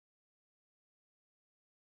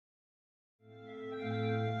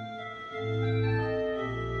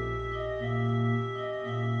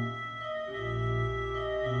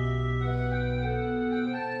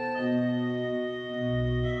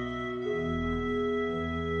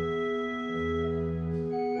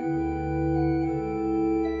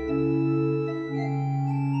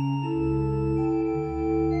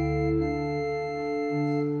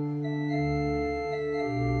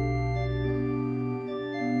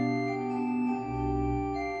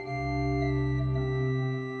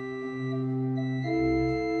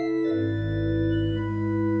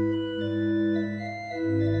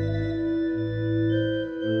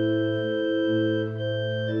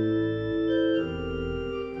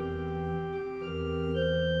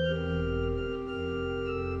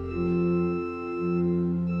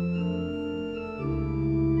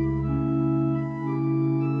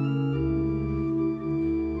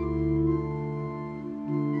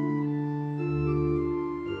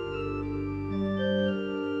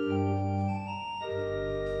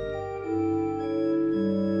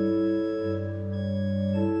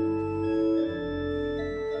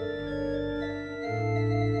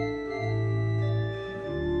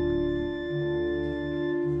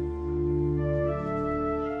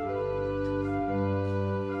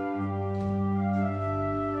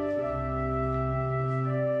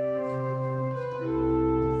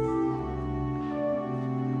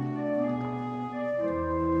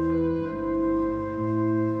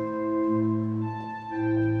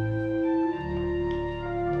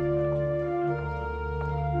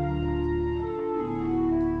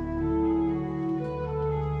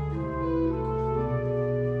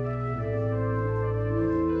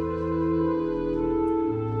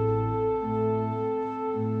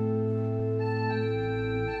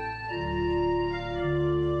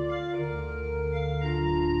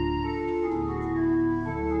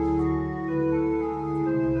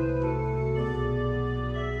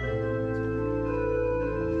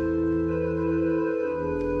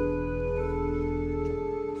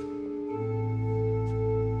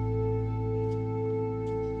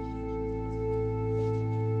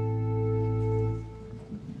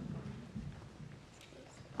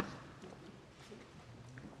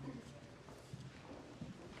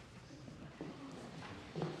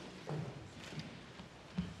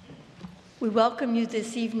We welcome you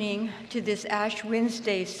this evening to this Ash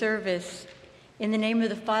Wednesday service in the name of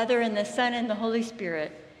the Father and the Son and the Holy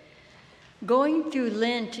Spirit. Going through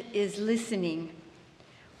Lent is listening.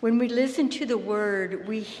 When we listen to the word,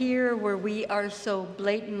 we hear where we are so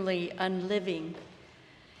blatantly unliving.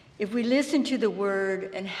 If we listen to the word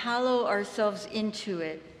and hallow ourselves into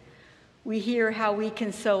it, we hear how we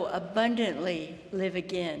can so abundantly live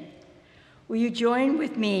again. Will you join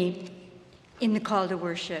with me in the call to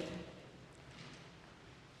worship?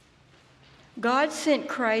 God sent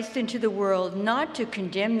Christ into the world not to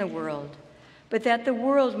condemn the world, but that the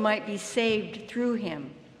world might be saved through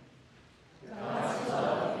him. God's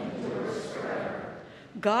love endures forever.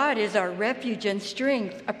 God is our refuge and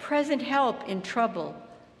strength, a present help in trouble.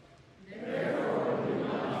 Therefore do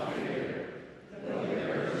not fear, though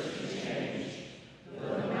the earth should change,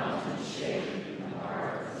 though the mountains shake in the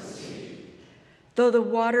heart of the sea. Though the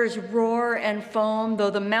waters roar and foam,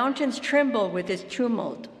 though the mountains tremble with its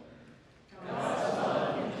tumult. God's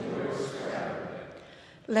love endures forever.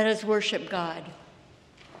 Let us worship God.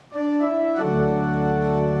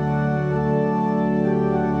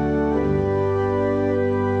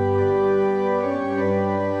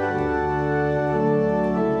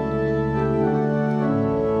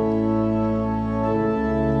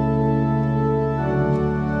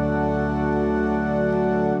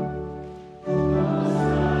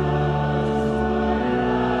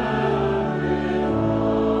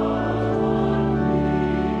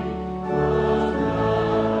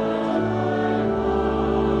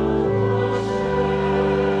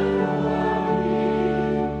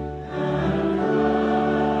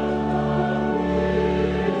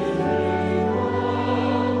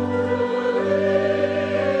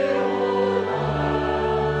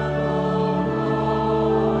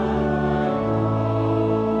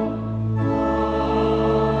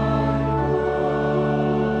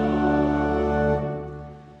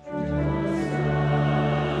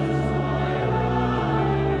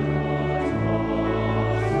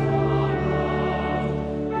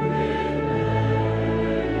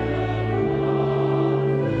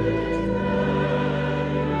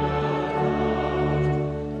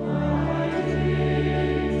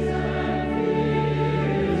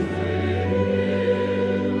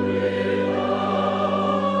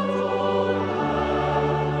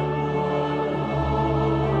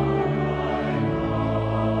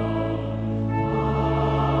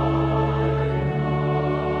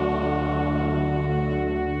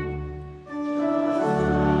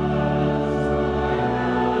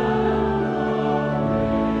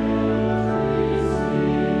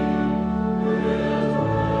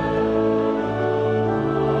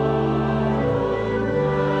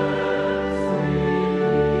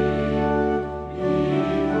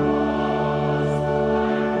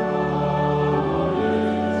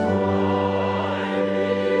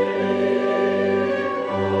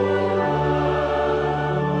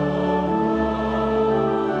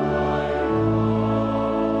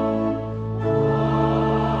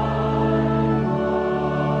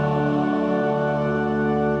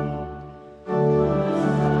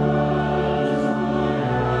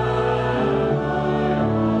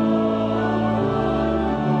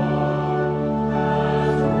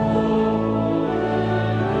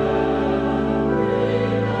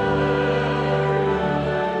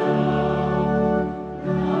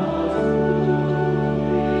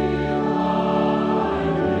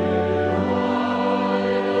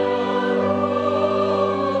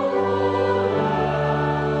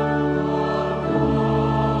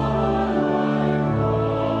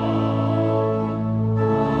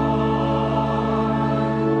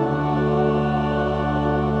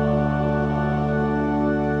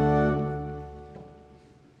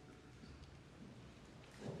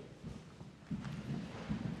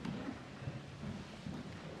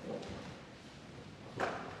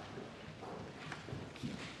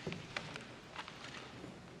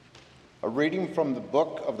 A reading from the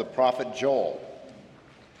book of the prophet Joel.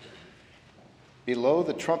 Below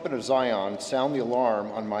the trumpet of Zion, sound the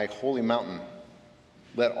alarm on my holy mountain.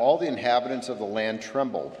 Let all the inhabitants of the land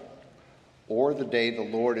tremble. Or the day the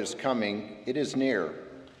Lord is coming, it is near,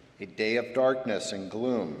 a day of darkness and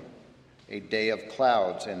gloom, a day of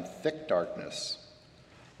clouds and thick darkness.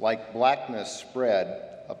 Like blackness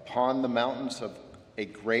spread upon the mountains of a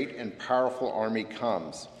great and powerful army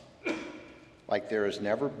comes, like there has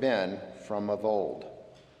never been from of old,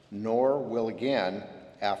 nor will again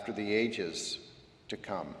after the ages to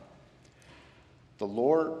come. The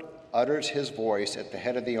Lord utters his voice at the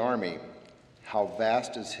head of the army. How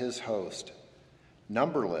vast is his host!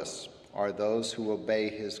 Numberless are those who obey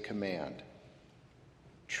his command.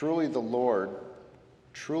 Truly the Lord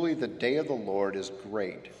Truly, the day of the Lord is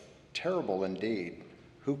great, terrible indeed.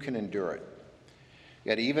 Who can endure it?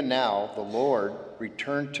 Yet even now, the Lord,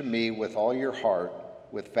 return to me with all your heart,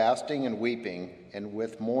 with fasting and weeping, and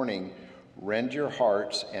with mourning, rend your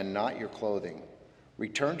hearts and not your clothing.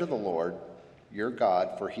 Return to the Lord, your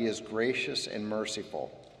God, for he is gracious and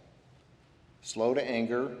merciful, slow to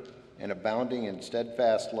anger and abounding in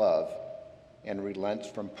steadfast love, and relents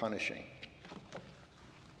from punishing.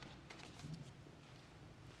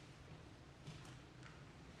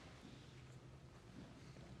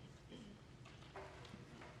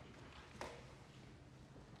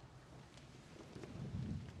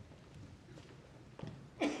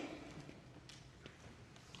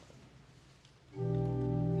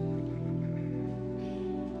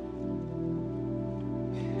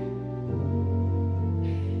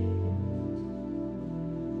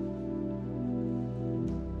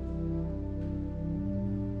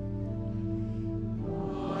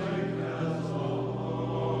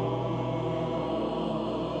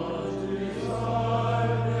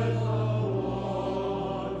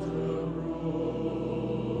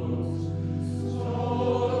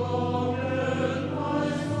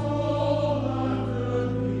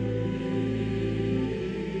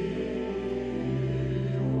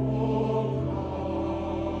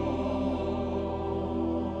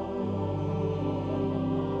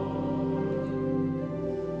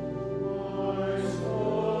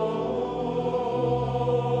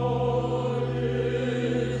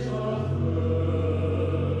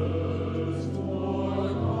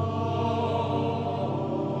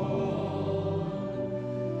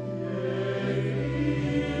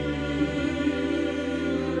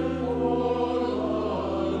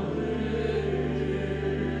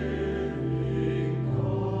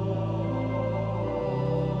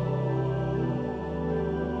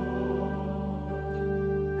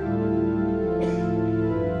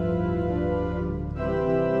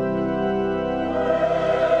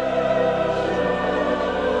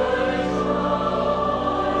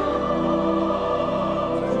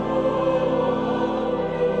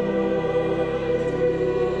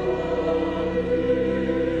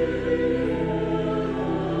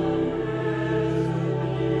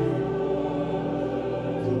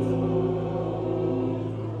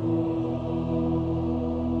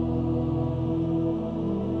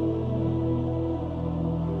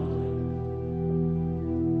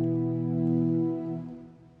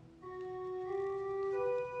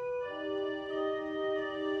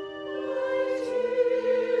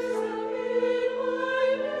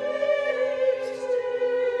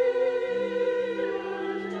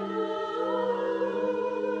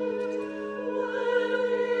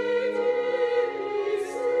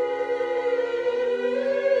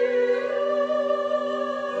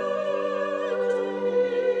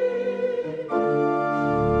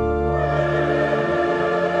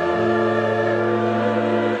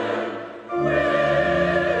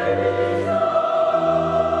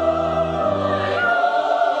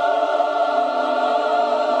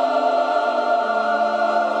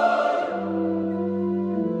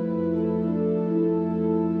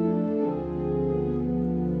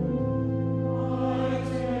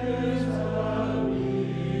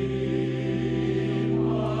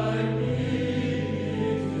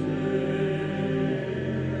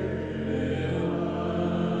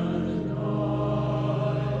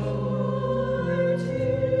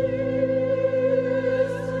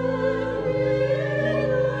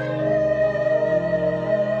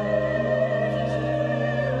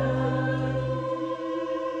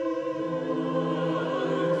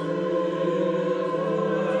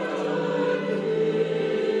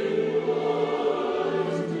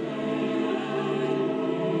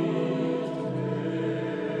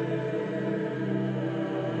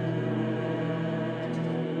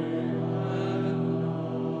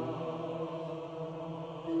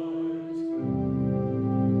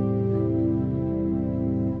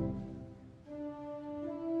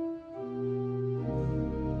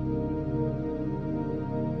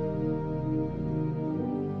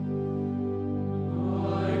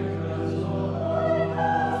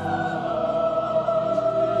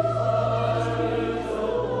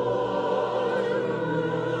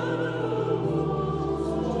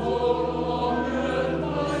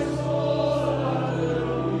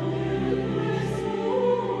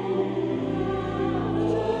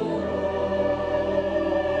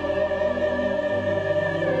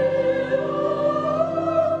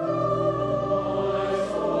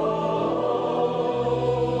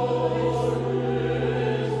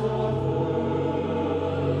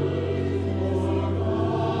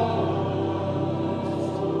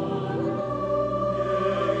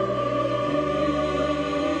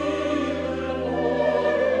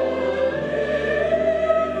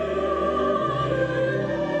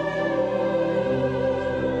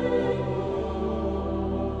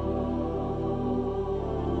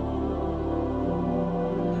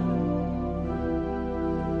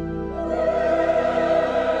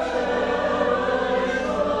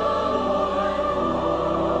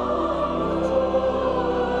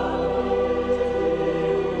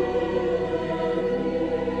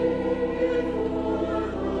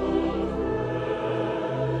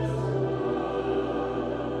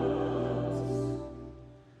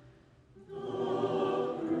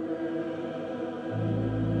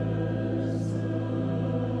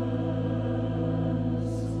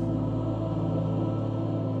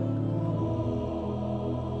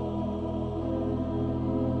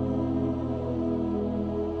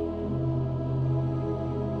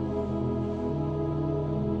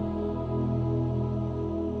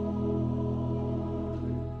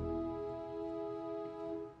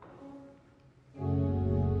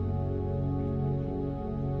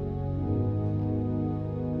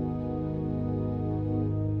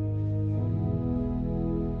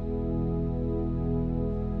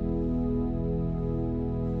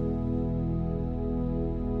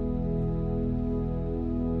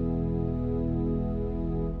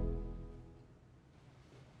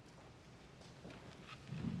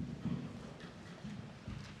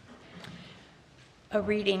 A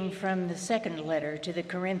reading from the second letter to the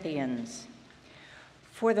Corinthians.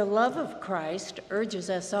 For the love of Christ urges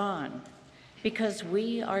us on, because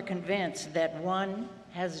we are convinced that one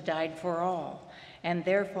has died for all, and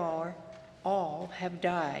therefore all have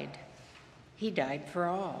died. He died for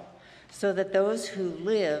all, so that those who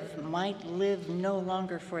live might live no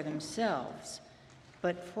longer for themselves,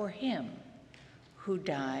 but for him who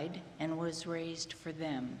died and was raised for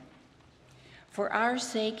them. For our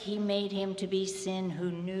sake he made him to be sin who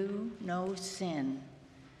knew no sin,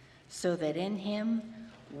 so that in him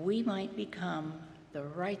we might become the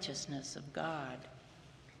righteousness of God.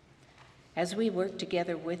 As we work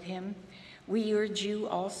together with him, we urge you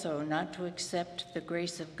also not to accept the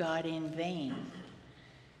grace of God in vain.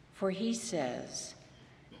 For he says,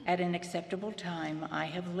 "At an acceptable time I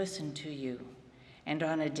have listened to you, and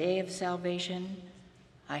on a day of salvation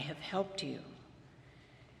I have helped you."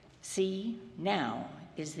 See, now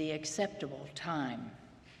is the acceptable time.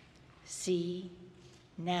 See,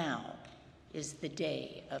 now is the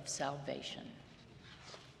day of salvation.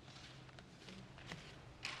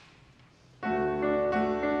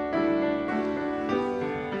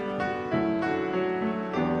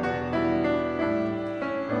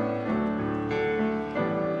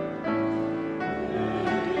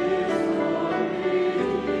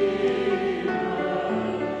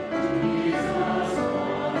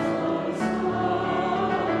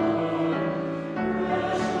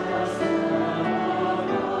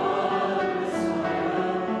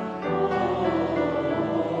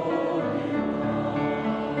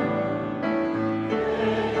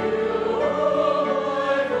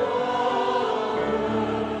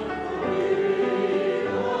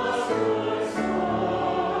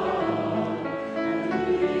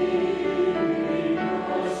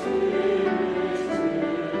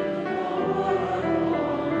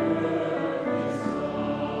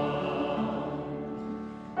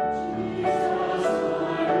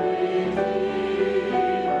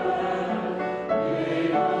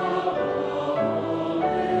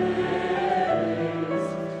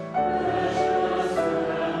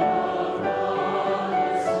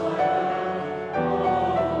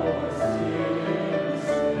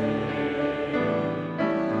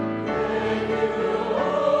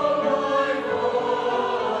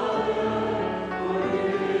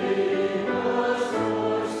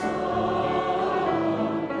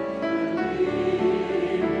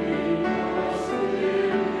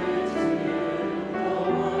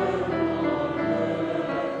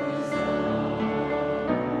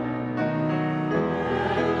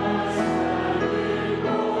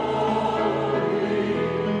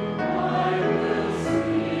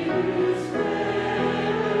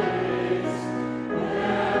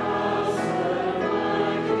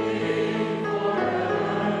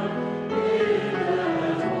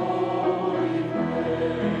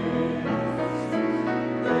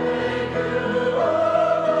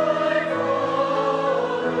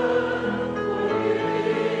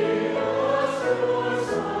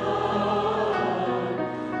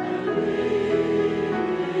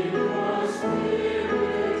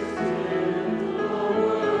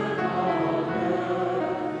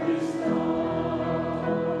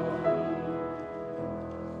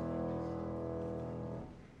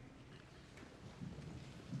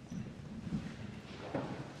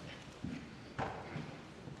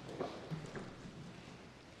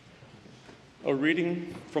 A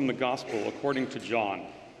reading from the Gospel according to John.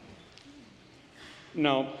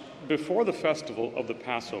 Now, before the festival of the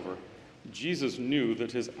Passover, Jesus knew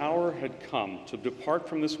that his hour had come to depart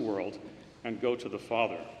from this world and go to the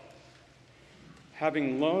Father.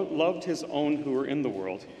 Having loved his own who were in the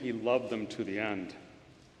world, he loved them to the end.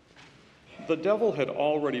 The devil had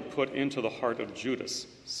already put into the heart of Judas,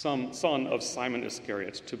 son of Simon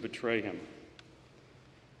Iscariot, to betray him.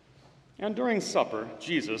 And during supper,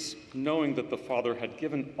 Jesus, knowing that the Father had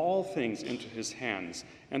given all things into his hands,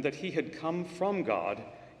 and that he had come from God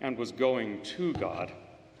and was going to God,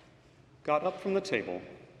 got up from the table,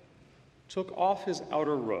 took off his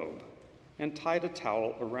outer robe, and tied a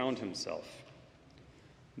towel around himself.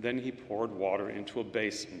 Then he poured water into a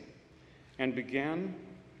basin and began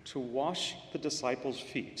to wash the disciples'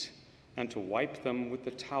 feet and to wipe them with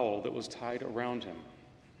the towel that was tied around him.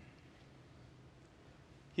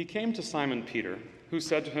 He came to Simon Peter, who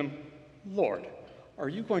said to him, "Lord, are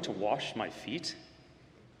you going to wash my feet?"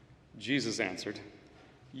 Jesus answered,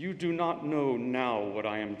 "You do not know now what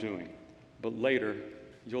I am doing, but later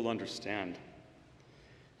you'll understand."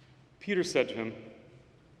 Peter said to him,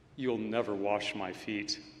 "You'll never wash my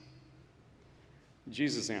feet."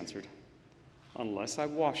 Jesus answered, "Unless I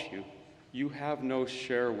wash you, you have no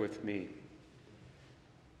share with me."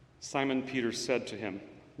 Simon Peter said to him,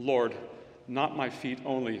 "Lord, not my feet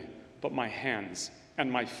only, but my hands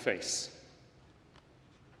and my face."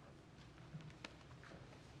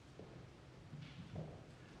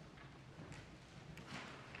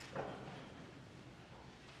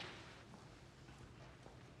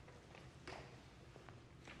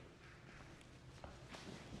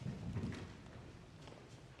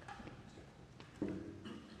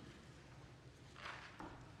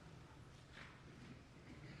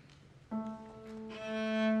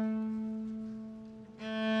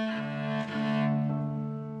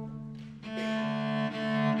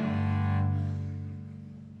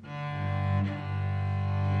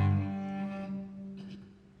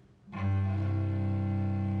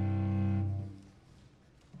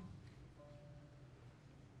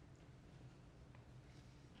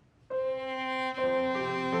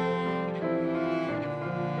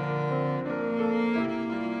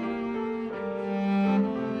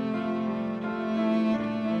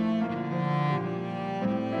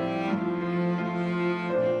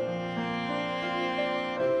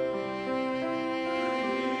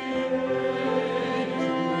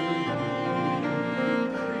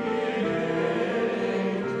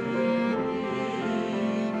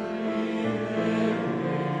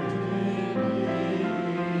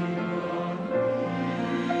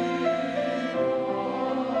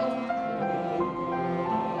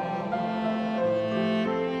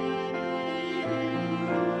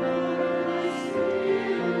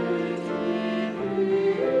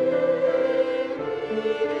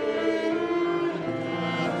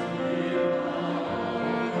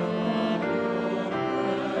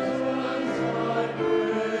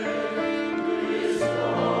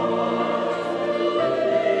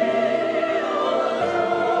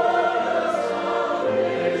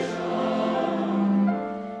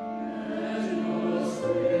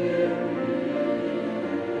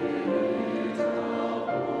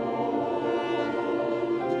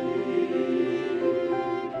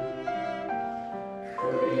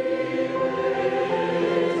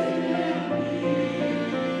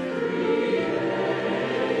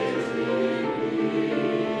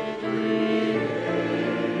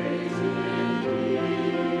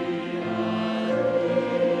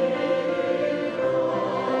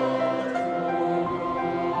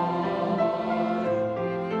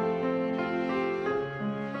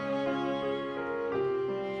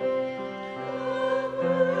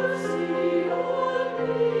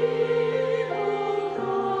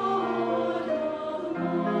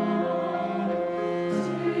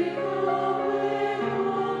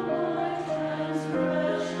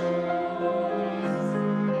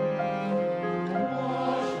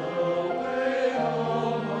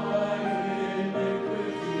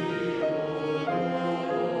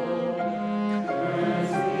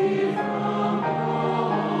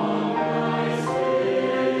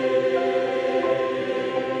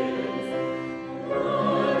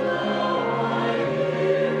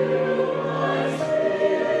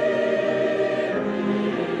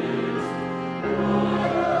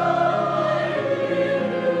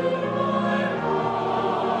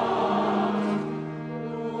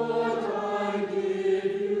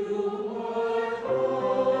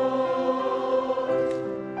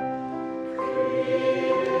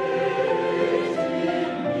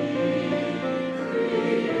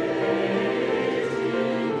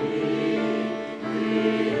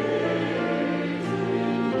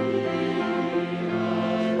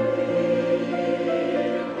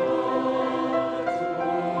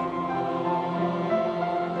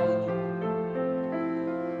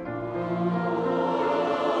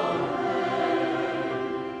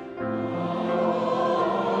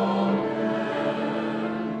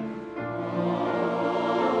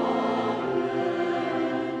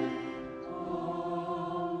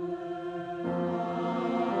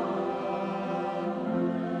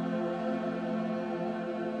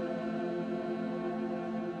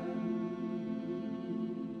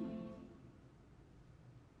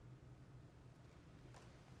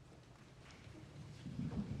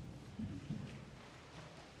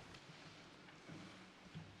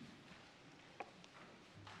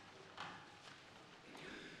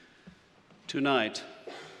 Tonight,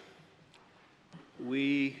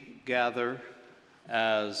 we gather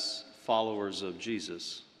as followers of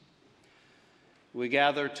Jesus. We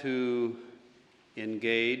gather to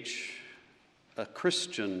engage a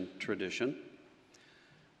Christian tradition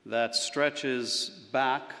that stretches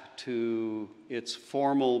back to its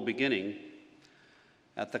formal beginning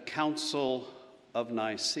at the Council of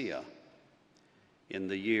Nicaea in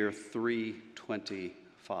the year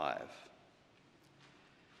 325.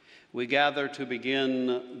 We gather to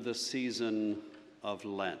begin the season of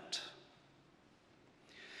Lent.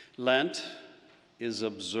 Lent is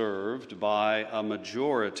observed by a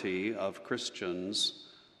majority of Christians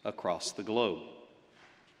across the globe.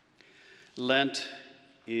 Lent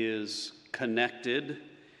is connected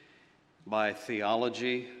by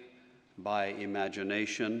theology, by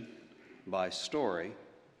imagination, by story,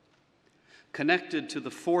 connected to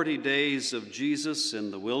the 40 days of Jesus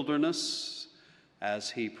in the wilderness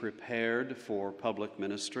as he prepared for public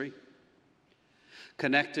ministry,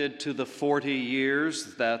 connected to the 40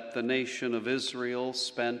 years that the nation of Israel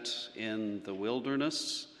spent in the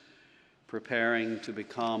wilderness, preparing to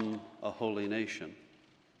become a holy nation.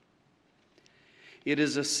 It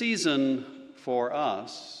is a season for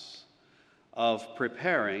us of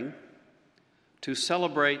preparing to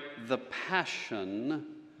celebrate the passion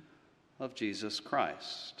of Jesus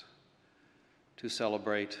Christ, to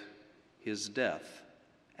celebrate his death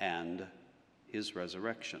and his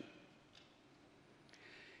resurrection.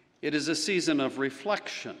 It is a season of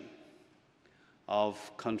reflection,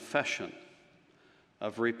 of confession,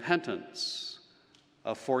 of repentance,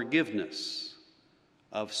 of forgiveness,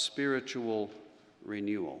 of spiritual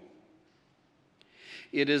renewal.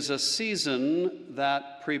 It is a season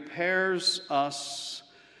that prepares us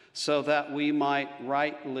so that we might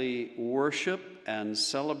rightly worship and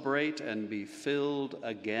celebrate and be filled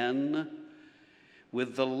again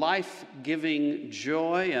with the life-giving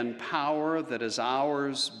joy and power that is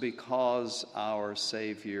ours because our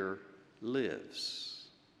Savior lives.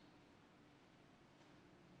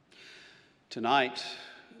 Tonight,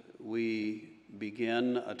 we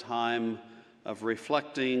begin a time of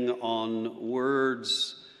reflecting on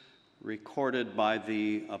words recorded by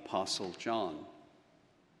the Apostle John.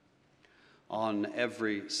 On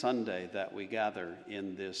every Sunday that we gather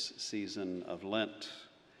in this season of Lent,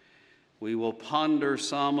 we will ponder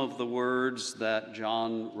some of the words that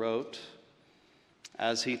John wrote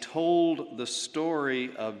as he told the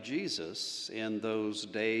story of Jesus in those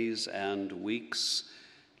days and weeks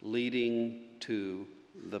leading to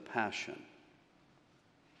the Passion.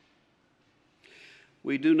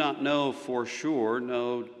 We do not know for sure,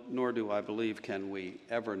 nor do I believe can we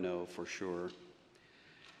ever know for sure,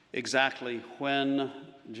 exactly when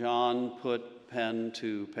John put pen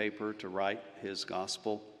to paper to write his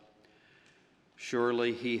gospel.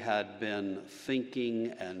 Surely he had been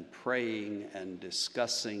thinking and praying and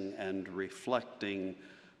discussing and reflecting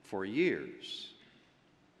for years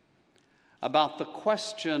about the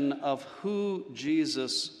question of who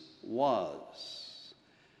Jesus was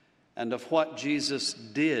and of what Jesus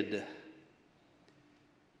did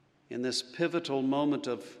in this pivotal moment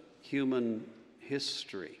of human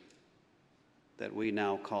history that we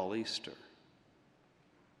now call Easter.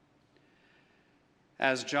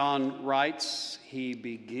 As John writes, he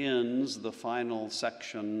begins the final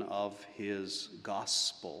section of his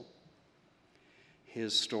gospel,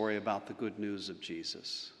 his story about the good news of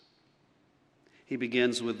Jesus. He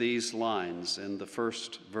begins with these lines in the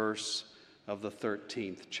first verse of the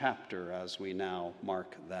 13th chapter as we now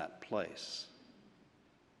mark that place.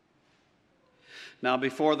 Now,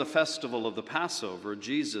 before the festival of the Passover,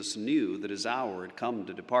 Jesus knew that his hour had come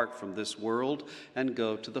to depart from this world and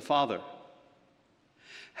go to the Father.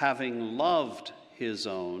 Having loved his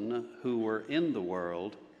own who were in the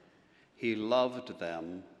world, he loved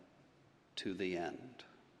them to the end.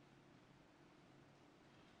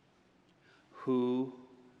 Who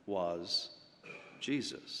was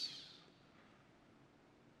Jesus?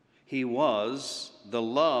 He was the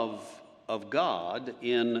love of God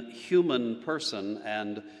in human person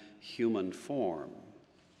and human form.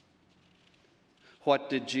 What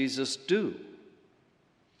did Jesus do?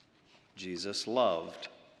 Jesus loved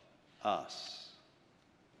us.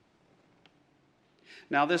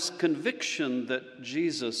 Now, this conviction that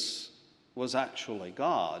Jesus was actually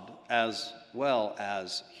God as well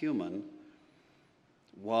as human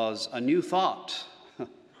was a new thought,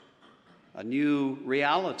 a new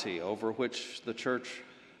reality over which the church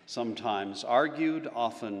sometimes argued,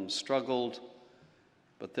 often struggled,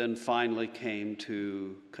 but then finally came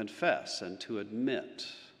to confess and to admit,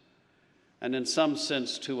 and in some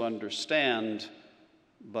sense to understand,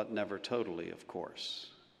 but never totally, of course.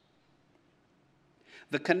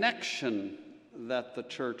 The connection that the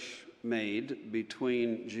church made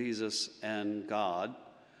between Jesus and God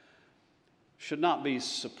should not be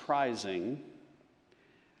surprising,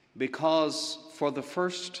 because for the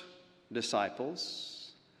first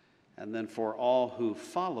disciples, and then for all who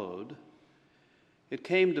followed, it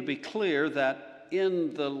came to be clear that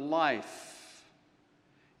in the life,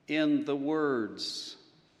 in the words,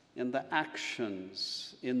 in the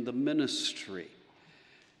actions, in the ministry,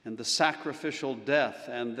 in the sacrificial death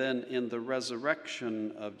and then in the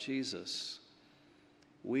resurrection of Jesus,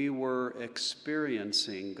 we were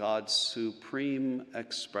experiencing God's supreme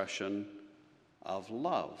expression of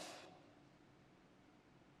love.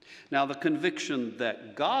 Now, the conviction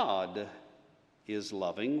that God is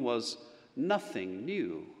loving was nothing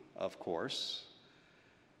new, of course,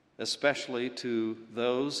 especially to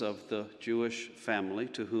those of the Jewish family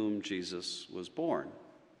to whom Jesus was born.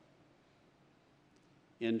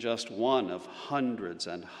 In just one of hundreds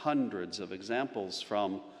and hundreds of examples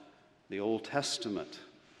from the Old Testament,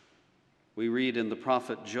 we read in the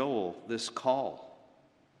prophet Joel this call: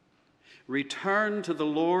 "Return to the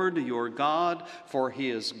Lord your God, for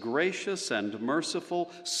he is gracious and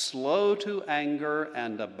merciful, slow to anger,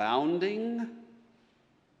 and abounding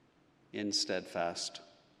in steadfast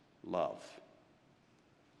love."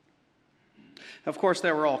 Of course,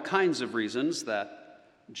 there were all kinds of reasons that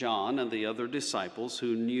John and the other disciples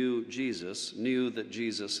who knew Jesus knew that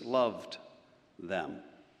Jesus loved them.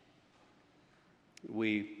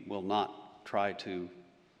 We will not try to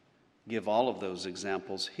give all of those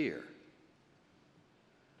examples here,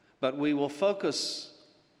 but we will focus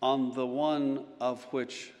on the one of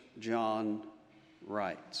which John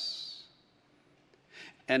writes.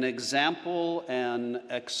 An example, an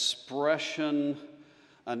expression,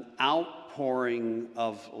 an outpouring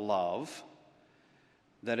of love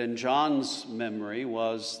that in John's memory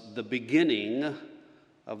was the beginning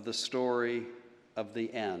of the story of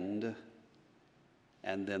the end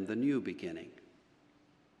and then the new beginning.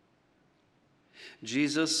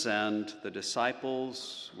 Jesus and the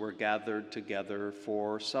disciples were gathered together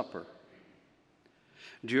for supper.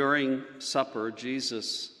 During supper,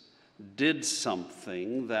 Jesus did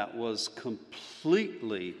something that was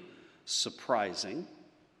completely surprising.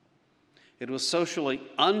 It was socially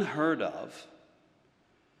unheard of,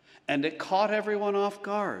 and it caught everyone off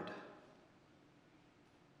guard.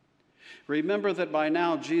 Remember that by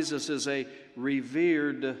now Jesus is a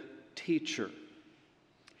revered teacher.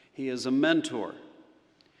 He is a mentor.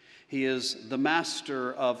 He is the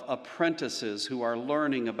master of apprentices who are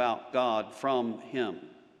learning about God from him.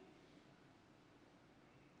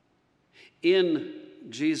 In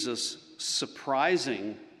Jesus'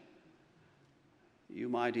 surprising, you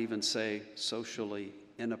might even say socially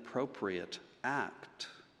inappropriate act,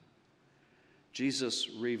 Jesus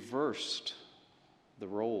reversed the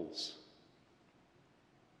roles.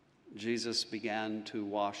 Jesus began to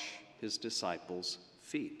wash his disciples'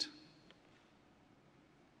 feet.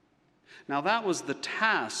 Now, that was the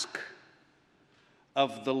task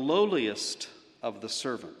of the lowliest of the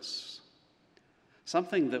servants,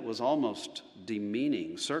 something that was almost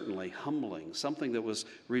demeaning, certainly humbling, something that was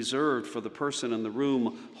reserved for the person in the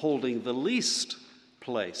room holding the least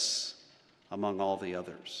place among all the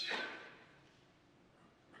others.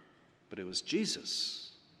 But it was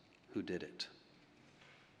Jesus who did it.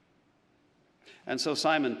 And so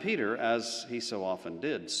Simon Peter, as he so often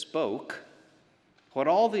did, spoke what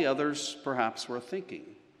all the others perhaps were thinking.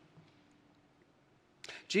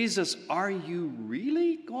 Jesus, are you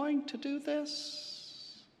really going to do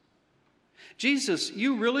this? Jesus,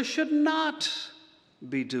 you really should not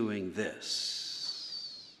be doing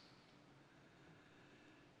this.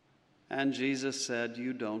 And Jesus said,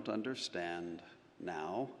 you don't understand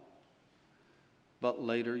now, but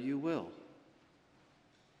later you will.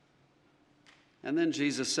 And then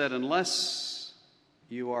Jesus said, unless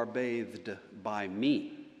you are bathed by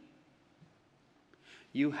me,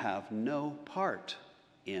 you have no part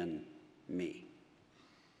in me.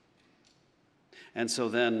 And so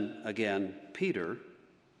then again, Peter,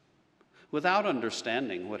 without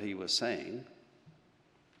understanding what he was saying,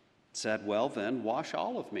 said, well then, wash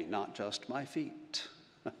all of me, not just my feet.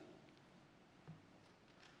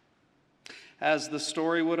 As the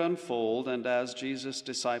story would unfold and as Jesus'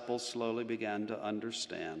 disciples slowly began to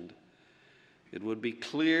understand, it would be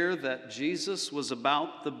clear that Jesus was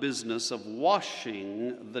about the business of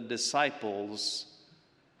washing the disciples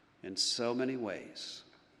in so many ways.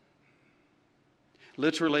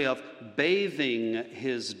 Literally of bathing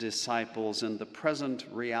his disciples in the present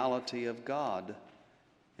reality of God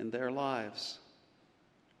in their lives.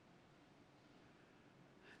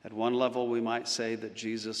 At one level, we might say that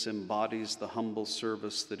Jesus embodies the humble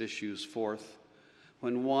service that issues forth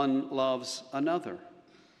when one loves another,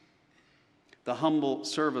 the humble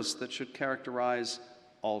service that should characterize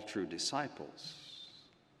all true disciples.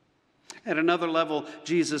 At another level,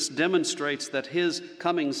 Jesus demonstrates that his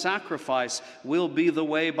coming sacrifice will be the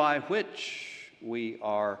way by which we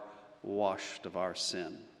are washed of our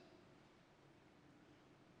sin.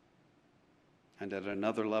 And at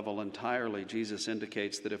another level entirely, Jesus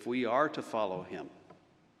indicates that if we are to follow him,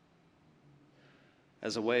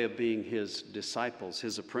 as a way of being his disciples,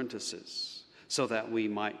 his apprentices, so that we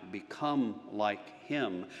might become like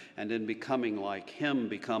him, and in becoming like him,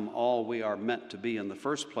 become all we are meant to be in the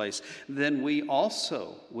first place, then we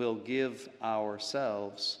also will give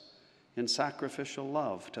ourselves in sacrificial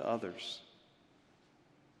love to others.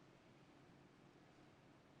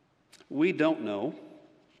 We don't know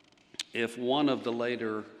if one of the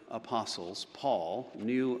later apostles, Paul,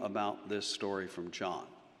 knew about this story from John.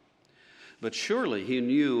 But surely he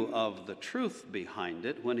knew of the truth behind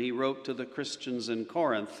it when he wrote to the Christians in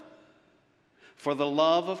Corinth, "For the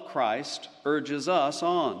love of Christ urges us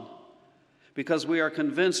on, because we are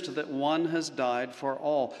convinced that one has died for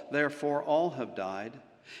all, therefore all have died.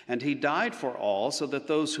 And he died for all, so that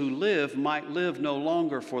those who live might live no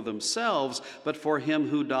longer for themselves, but for him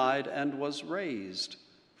who died and was raised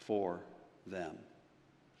for them."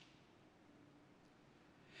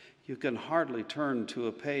 You can hardly turn to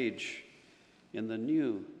a page in the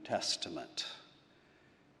New Testament,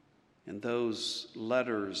 in those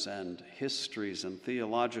letters and histories and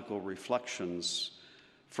theological reflections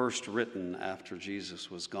first written after Jesus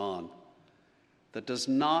was gone, that does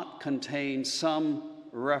not contain some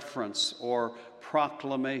reference or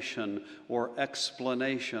proclamation or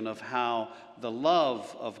explanation of how the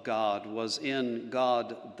love of God was in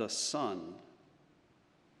God the Son.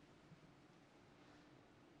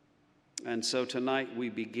 And so tonight we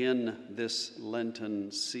begin this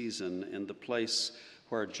Lenten season in the place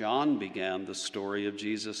where John began the story of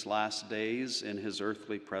Jesus' last days in his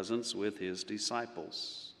earthly presence with his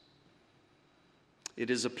disciples.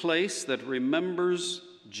 It is a place that remembers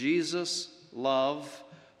Jesus' love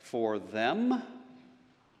for them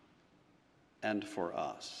and for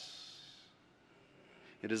us.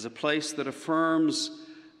 It is a place that affirms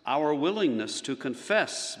our willingness to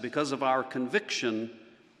confess because of our conviction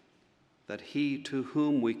that he to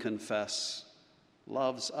whom we confess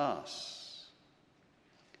loves us.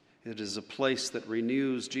 It is a place that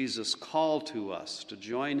renews Jesus' call to us to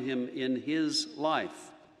join him in his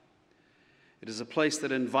life. It is a place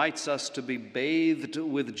that invites us to be bathed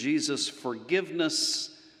with Jesus'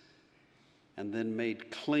 forgiveness and then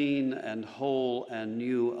made clean and whole and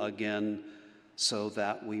new again so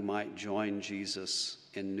that we might join Jesus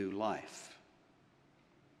in new life.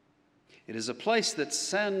 It is a place that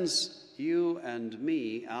sends you and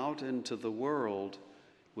me out into the world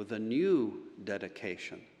with a new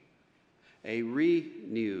dedication, a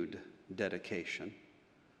renewed dedication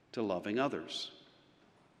to loving others.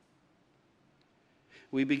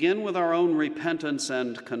 We begin with our own repentance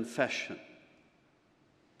and confession.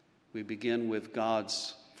 We begin with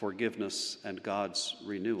God's forgiveness and God's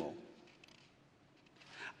renewal.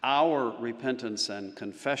 Our repentance and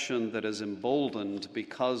confession that is emboldened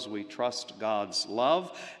because we trust God's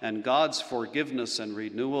love, and God's forgiveness and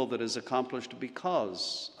renewal that is accomplished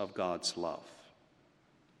because of God's love.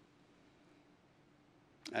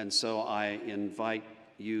 And so I invite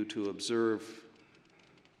you to observe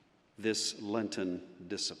this Lenten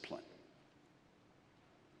discipline.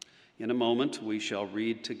 In a moment, we shall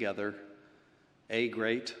read together a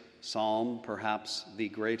great psalm, perhaps the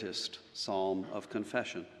greatest psalm of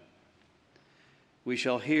confession. We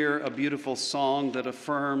shall hear a beautiful song that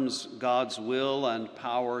affirms God's will and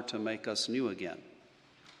power to make us new again.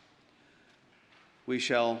 We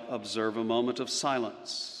shall observe a moment of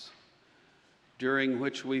silence, during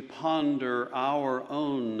which we ponder our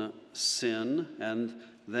own sin and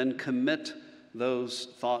then commit those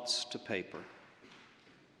thoughts to paper.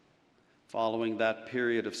 Following that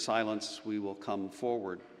period of silence, we will come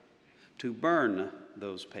forward to burn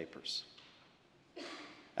those papers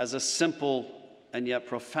as a simple and yet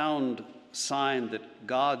profound sign that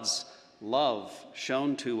God's love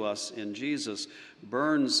shown to us in Jesus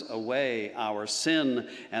burns away our sin,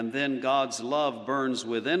 and then God's love burns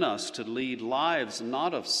within us to lead lives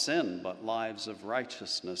not of sin, but lives of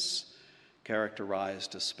righteousness,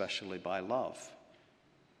 characterized especially by love.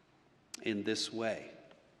 In this way,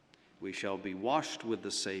 we shall be washed with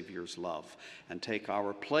the Savior's love and take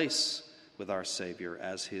our place with our Savior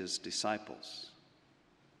as his disciples.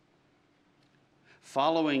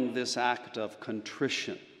 Following this act of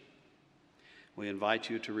contrition, we invite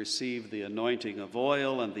you to receive the anointing of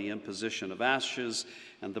oil and the imposition of ashes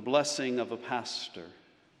and the blessing of a pastor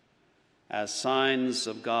as signs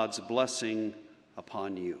of God's blessing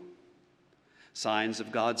upon you, signs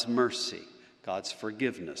of God's mercy, God's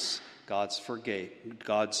forgiveness,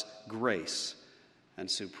 God's grace, and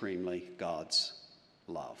supremely God's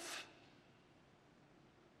love.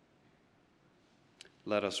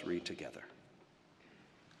 Let us read together.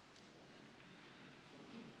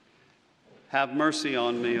 Have mercy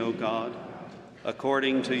on me, O God.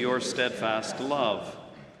 according to your steadfast love.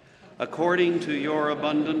 According to your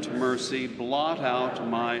abundant mercy, blot out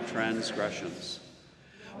my transgressions.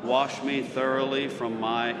 Wash me thoroughly from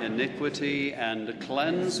my iniquity and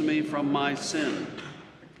cleanse me from my sin.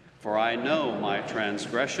 For I know my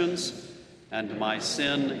transgressions, and my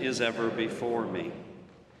sin is ever before me.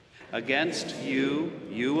 Against you,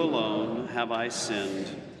 you alone, have I sinned,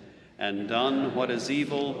 and done what is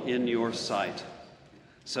evil in your sight,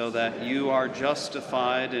 so that you are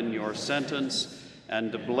justified in your sentence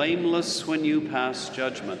and blameless when you pass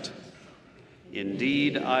judgment.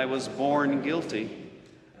 Indeed, I was born guilty,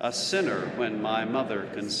 a sinner when my mother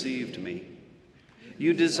conceived me.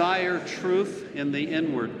 You desire truth in the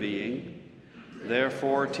inward being,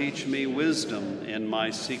 therefore teach me wisdom in my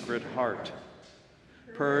secret heart.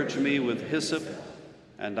 Purge me with hyssop,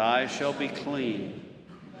 and I shall be clean.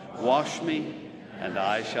 Wash me, and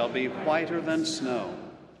I shall be whiter than snow.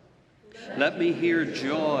 Let me hear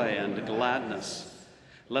joy and gladness.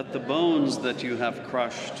 Let the bones that you have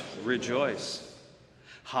crushed rejoice.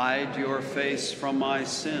 Hide your face from my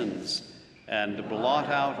sins and blot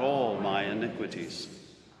out all my iniquities.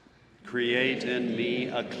 Create in me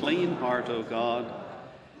a clean heart, O God,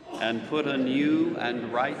 and put a new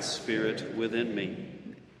and right spirit within me.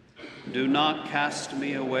 Do not cast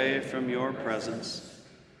me away from your presence,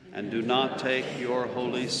 and do not take your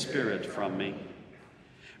Holy Spirit from me.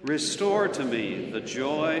 Restore to me the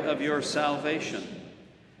joy of your salvation,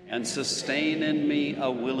 and sustain in me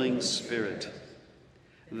a willing spirit.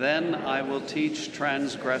 Then I will teach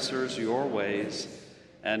transgressors your ways,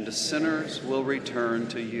 and sinners will return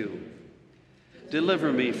to you.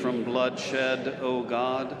 Deliver me from bloodshed, O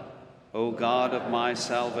God of my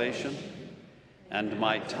salvation, and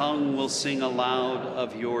my tongue will sing aloud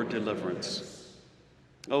of your deliverance.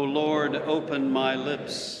 O Lord, open my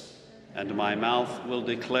lips, and my mouth will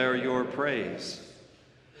declare your praise.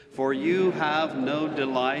 For you have no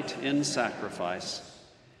delight in sacrifice.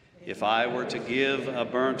 If I were to give a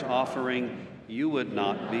burnt offering, you would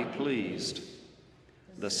not be pleased.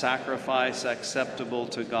 The sacrifice acceptable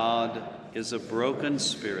to God is a broken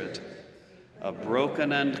spirit, a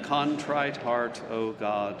broken and contrite heart, O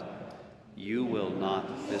God, you will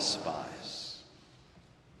not despise.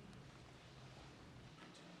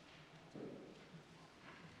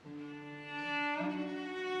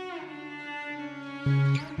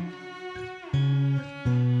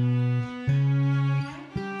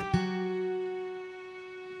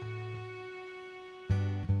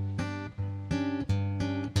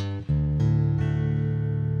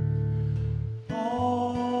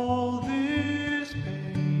 All this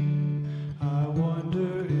pain, I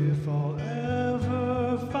wonder if I'll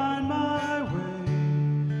ever find my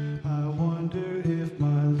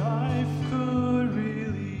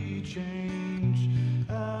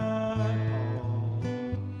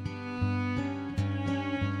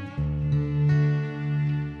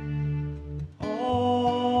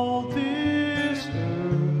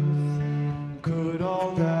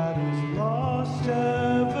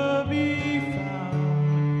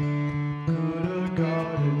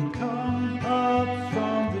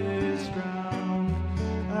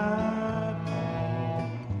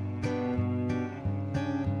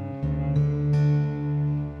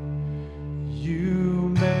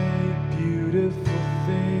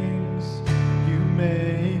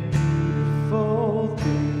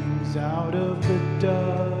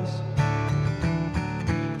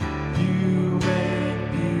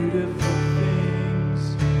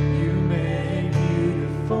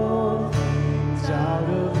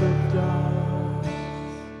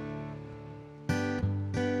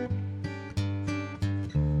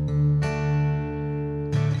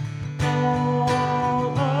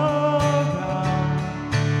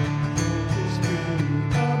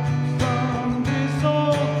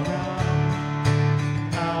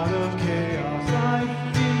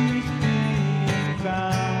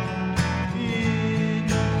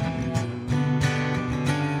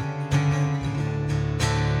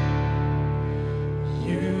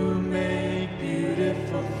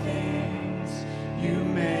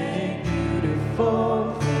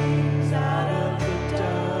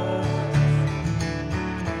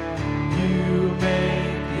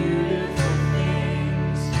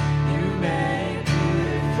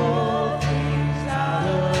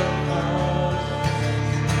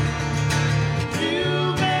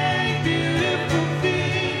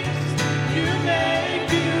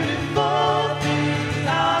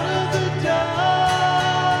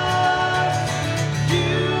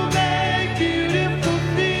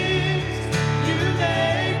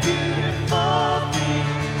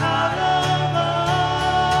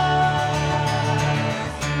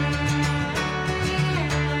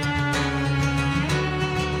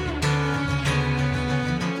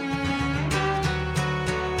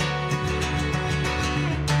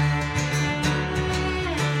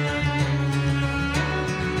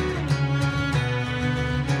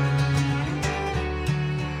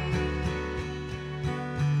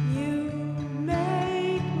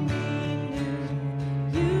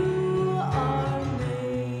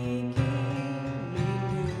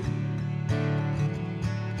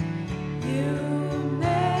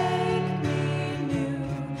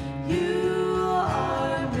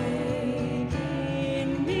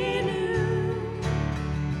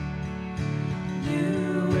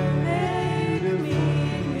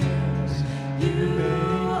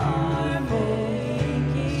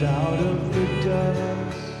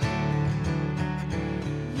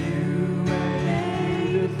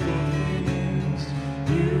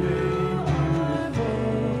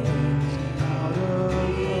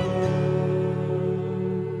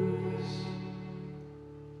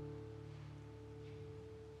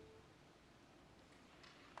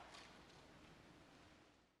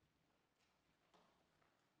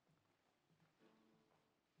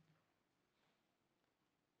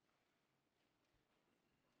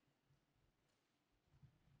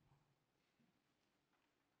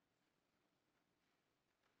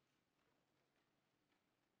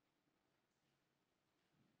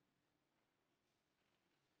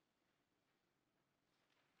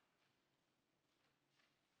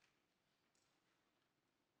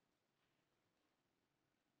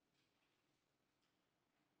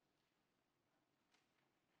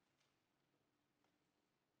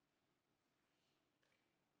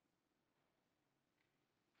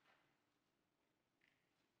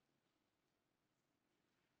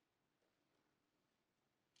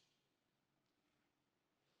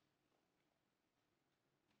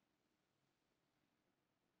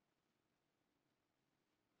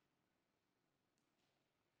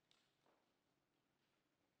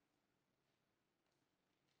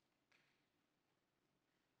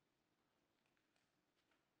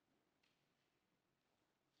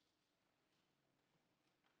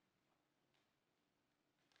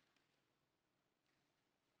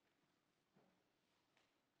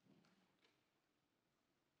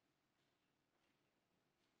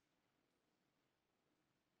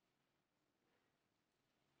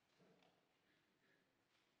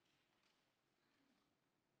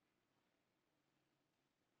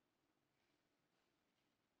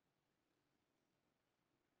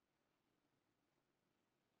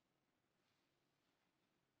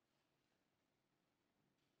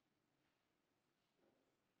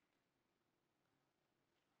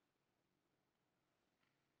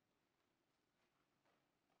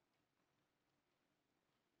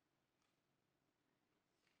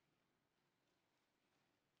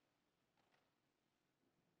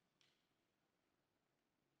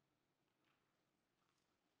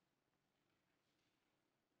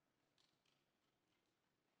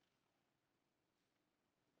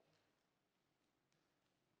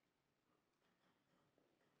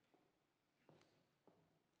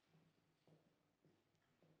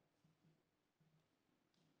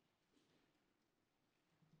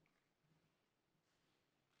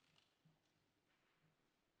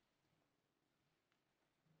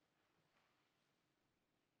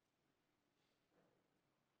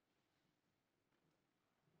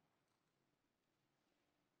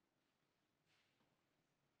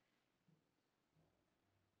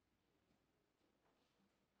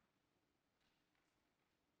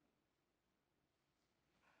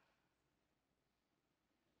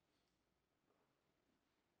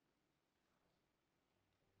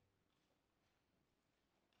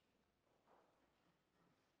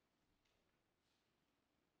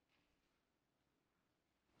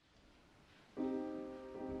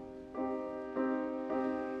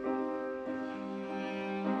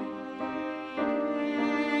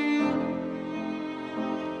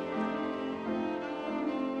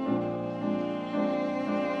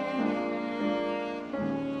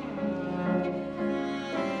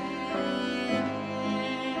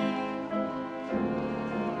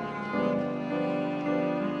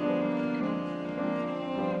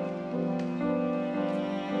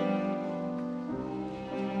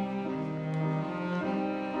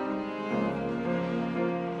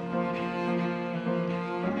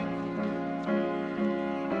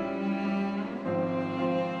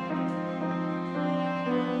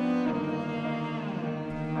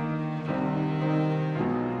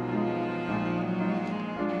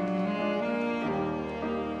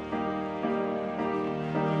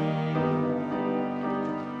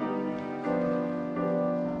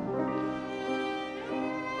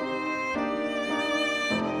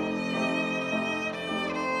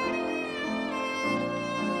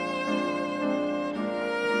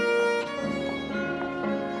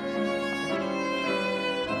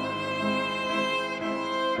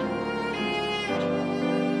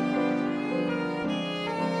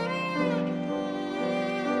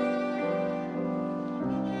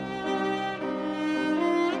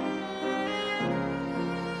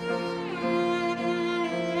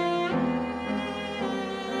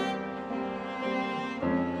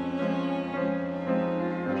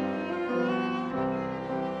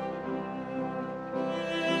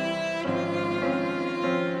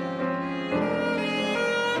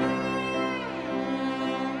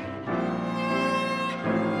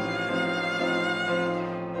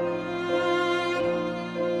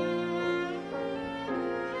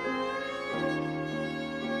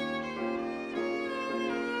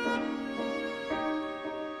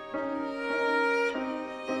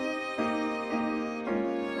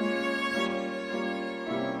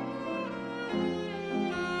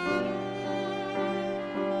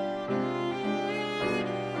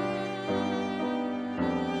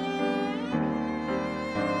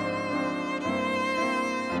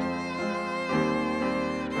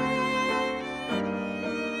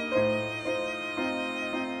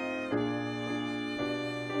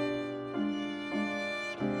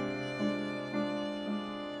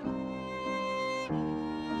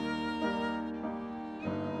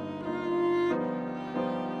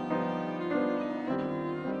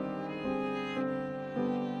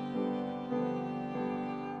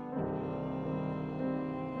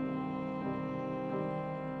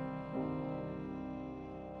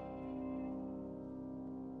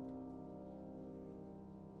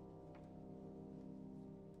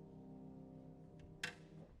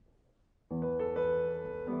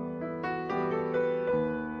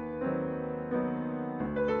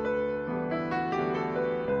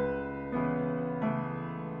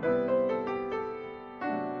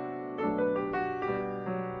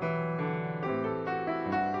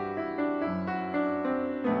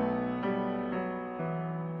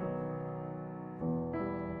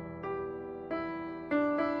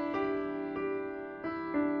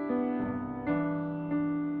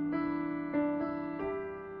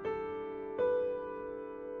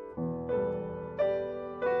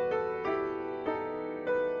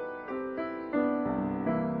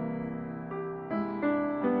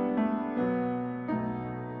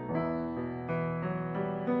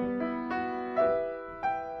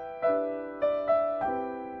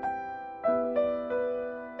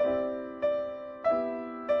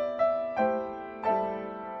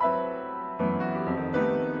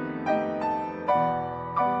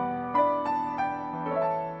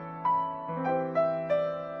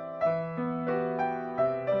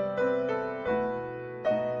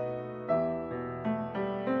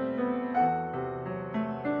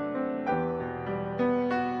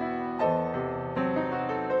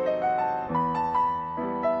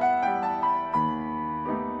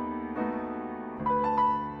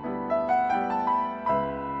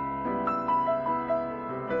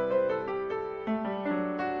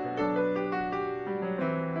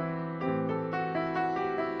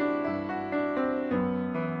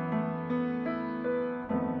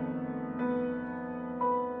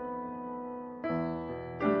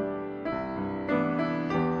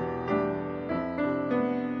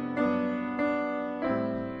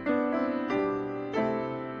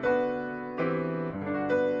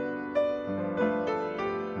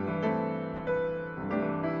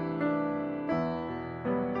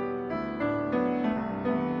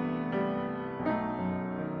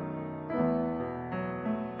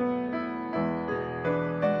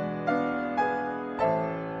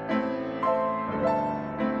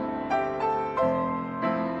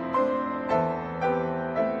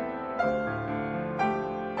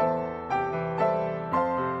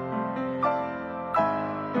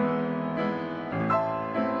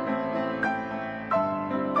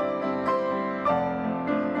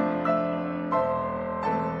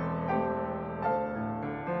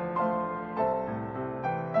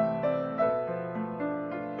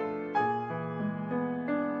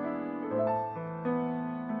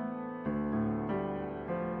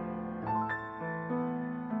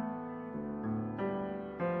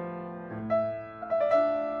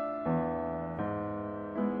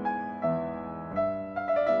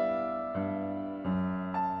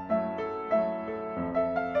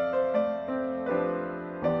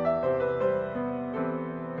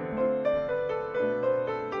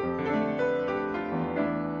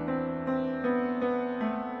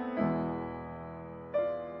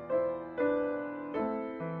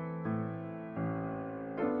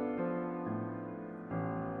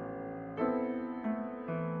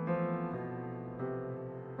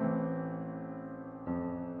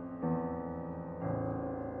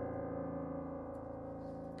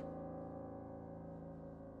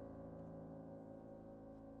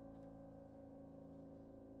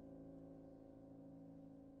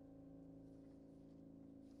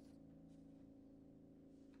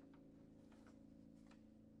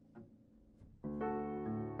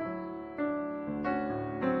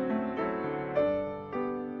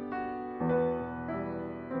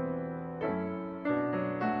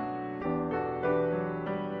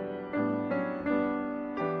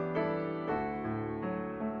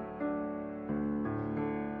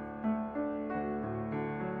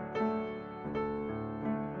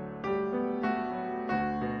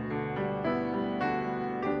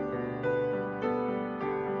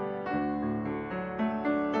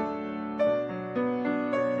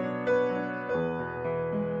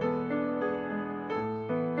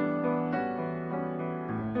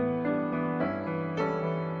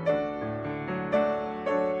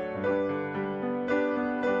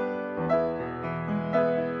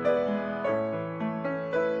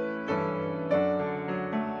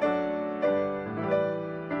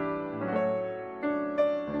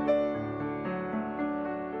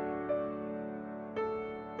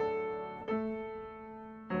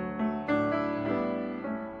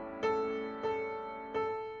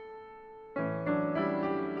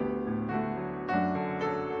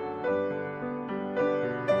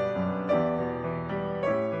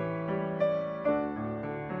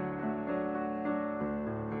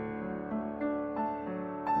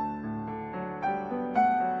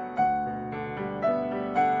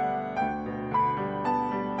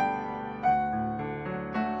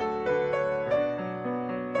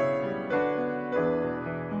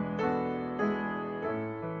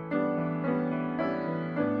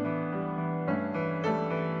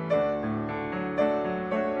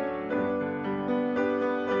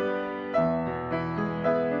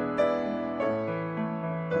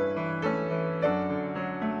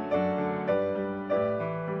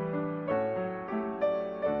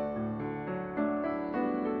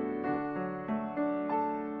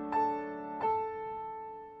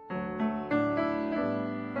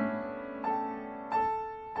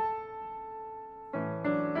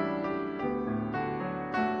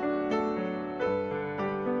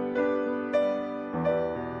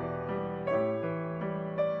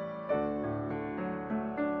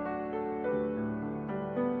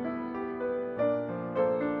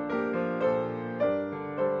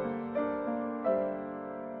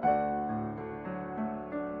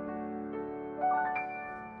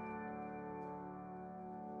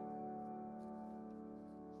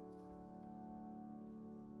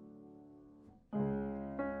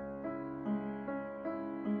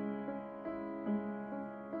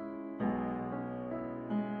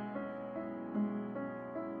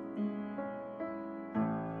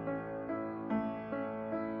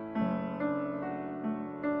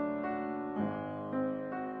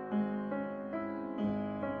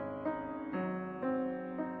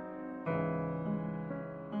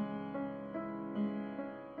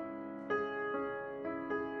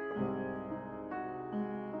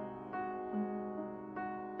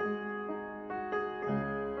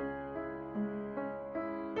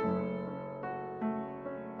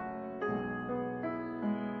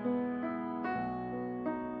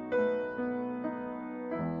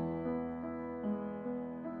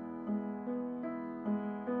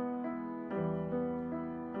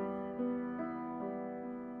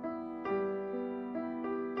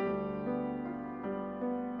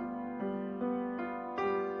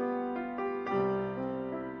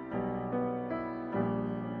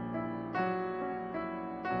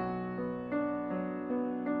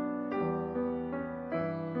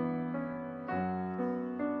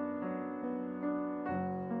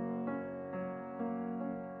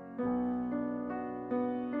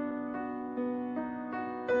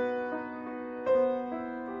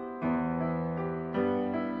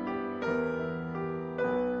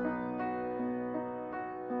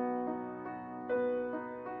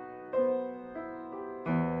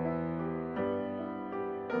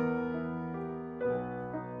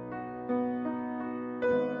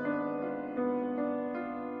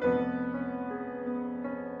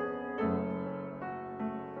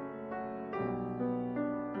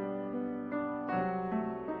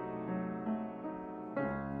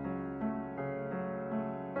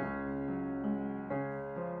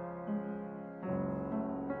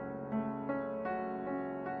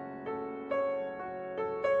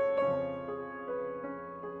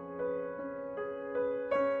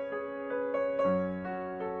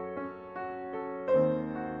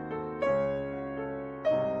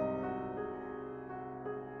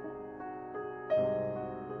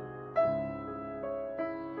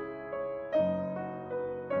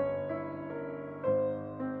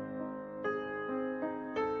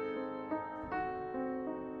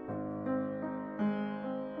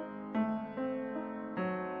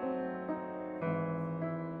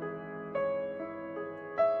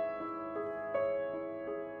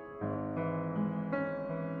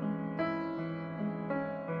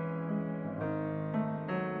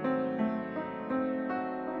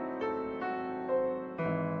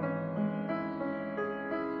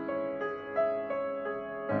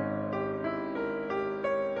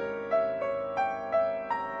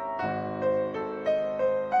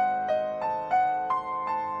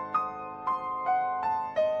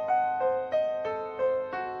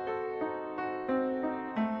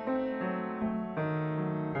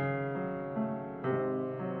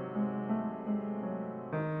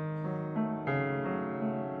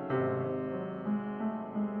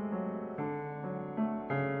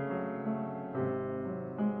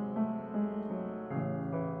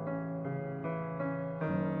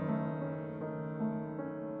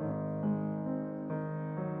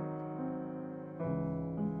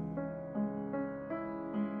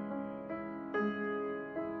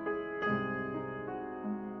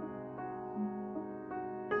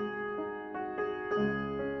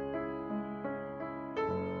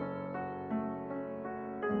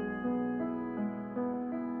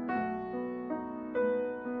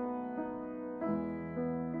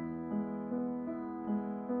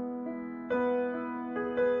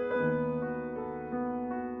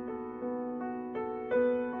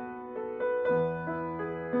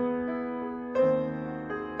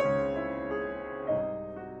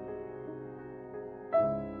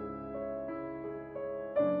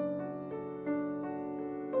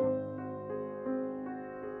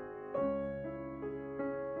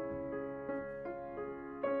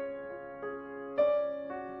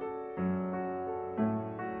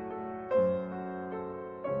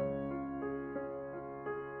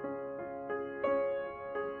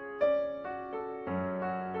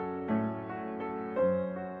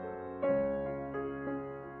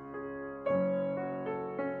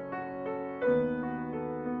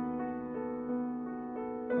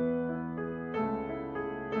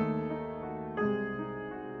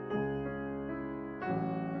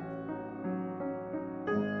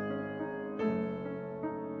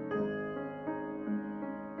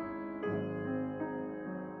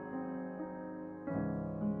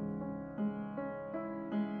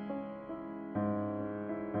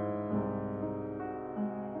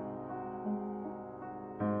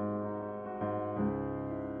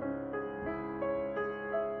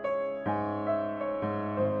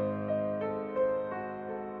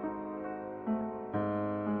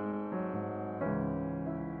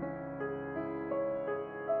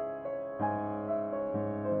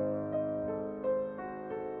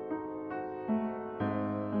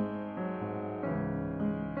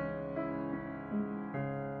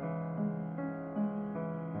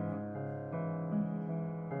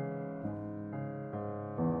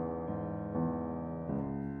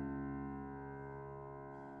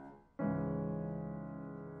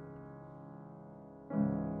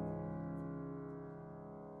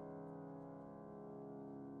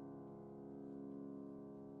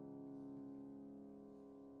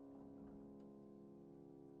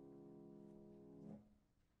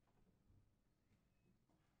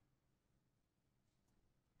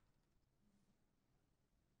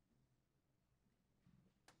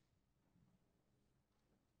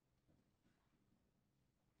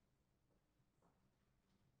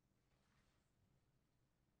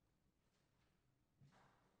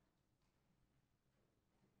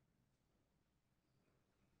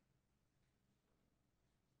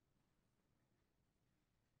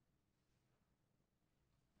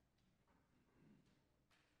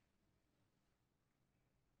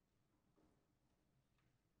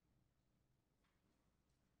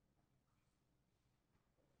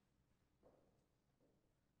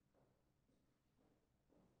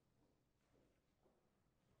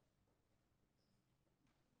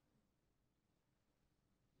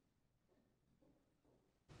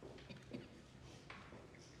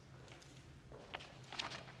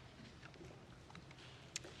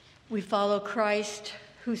We follow Christ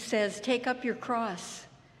who says, "Take up your cross."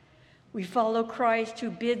 We follow Christ who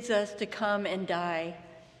bids us to come and die.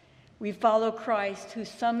 We follow Christ who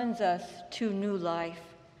summons us to new life.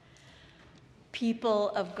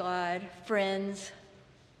 People of God, friends,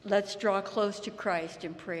 let's draw close to Christ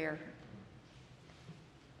in prayer.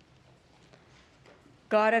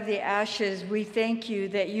 God of the ashes, we thank you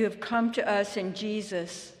that you have come to us in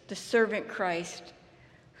Jesus, the servant Christ,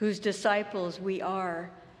 whose disciples we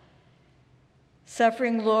are.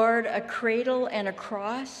 Suffering, Lord, a cradle and a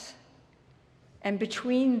cross, and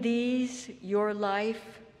between these, your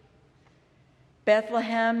life,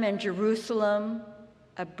 Bethlehem and Jerusalem,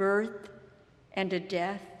 a birth and a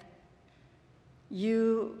death.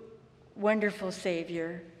 You, wonderful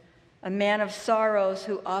Savior, a man of sorrows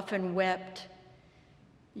who often wept.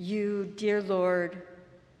 You, dear Lord,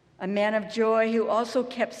 a man of joy who also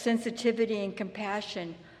kept sensitivity and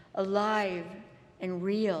compassion alive and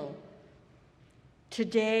real.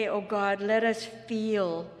 Today, O God, let us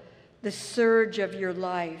feel the surge of your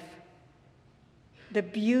life, the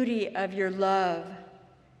beauty of your love,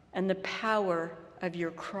 and the power of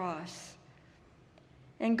your cross.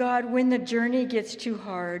 And God, when the journey gets too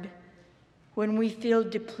hard, when we feel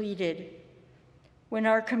depleted, when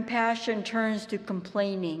our compassion turns to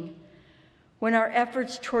complaining, when our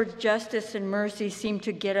efforts towards justice and mercy seem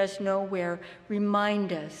to get us nowhere,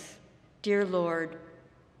 remind us, dear Lord,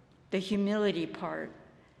 the humility part,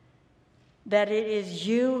 that it is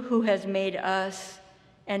you who has made us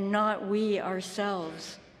and not we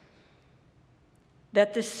ourselves.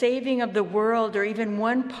 That the saving of the world, or even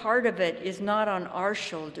one part of it, is not on our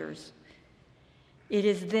shoulders. It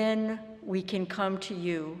is then we can come to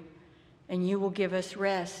you, and you will give us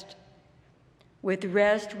rest. With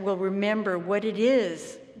rest, we'll remember what it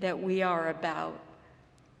is that we are about.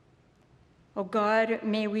 Oh God,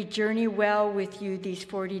 may we journey well with you these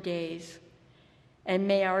 40 days, and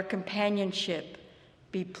may our companionship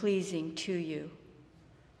be pleasing to you.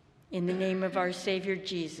 In the name of our Savior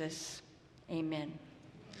Jesus, amen.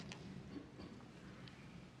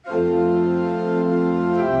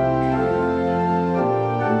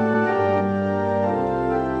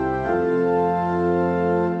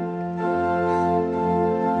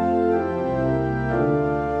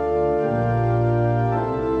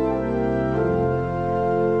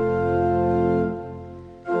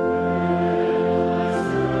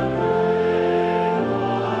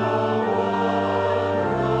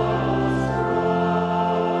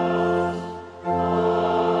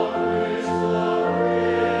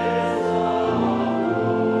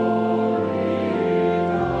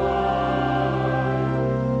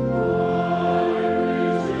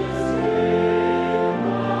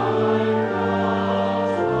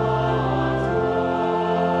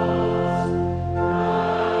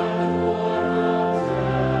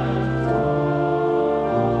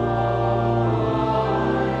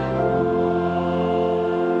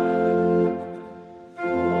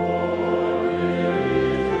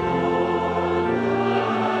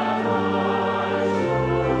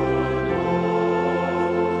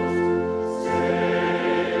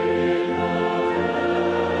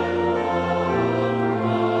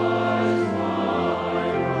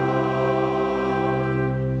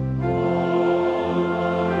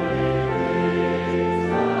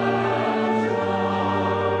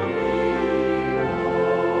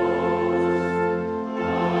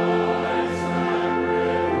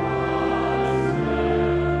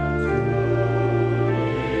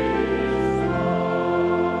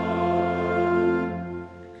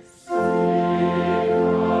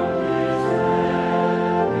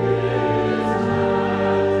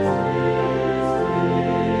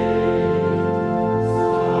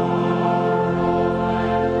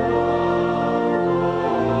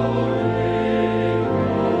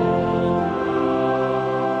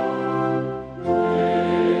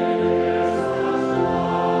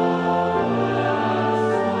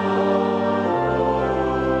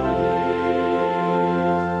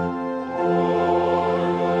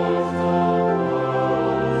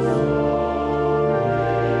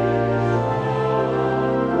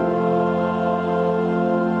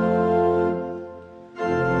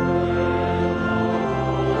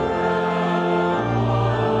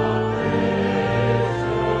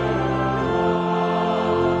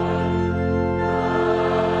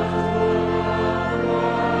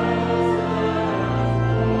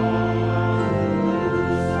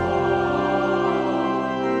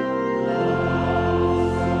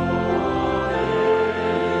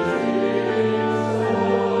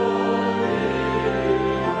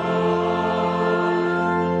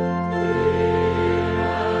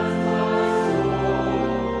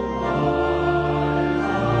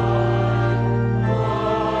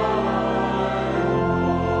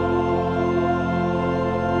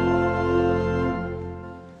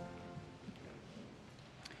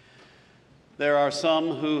 are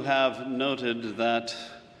some who have noted that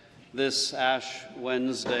this Ash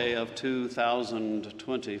Wednesday of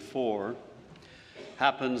 2024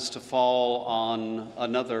 happens to fall on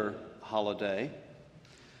another holiday,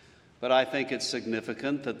 but I think it's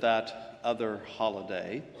significant that that other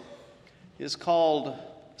holiday is called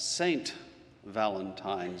Saint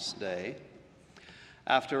Valentine's Day,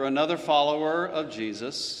 after another follower of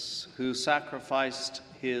Jesus who sacrificed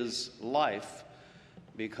his life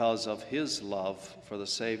because of his love for the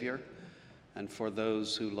Savior and for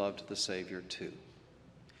those who loved the Savior too.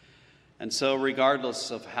 And so,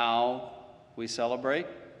 regardless of how we celebrate,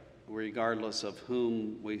 regardless of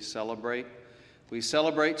whom we celebrate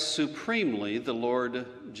supremely the Lord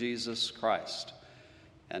Jesus Christ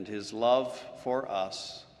and his love for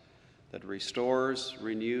us that restores,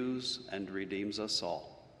 renews, and redeems us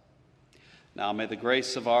all. Now may the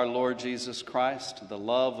grace of our Lord Jesus Christ, the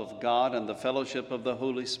love of God, and the fellowship of the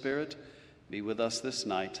Holy Spirit be with us this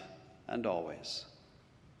night and always.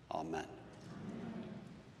 Amen.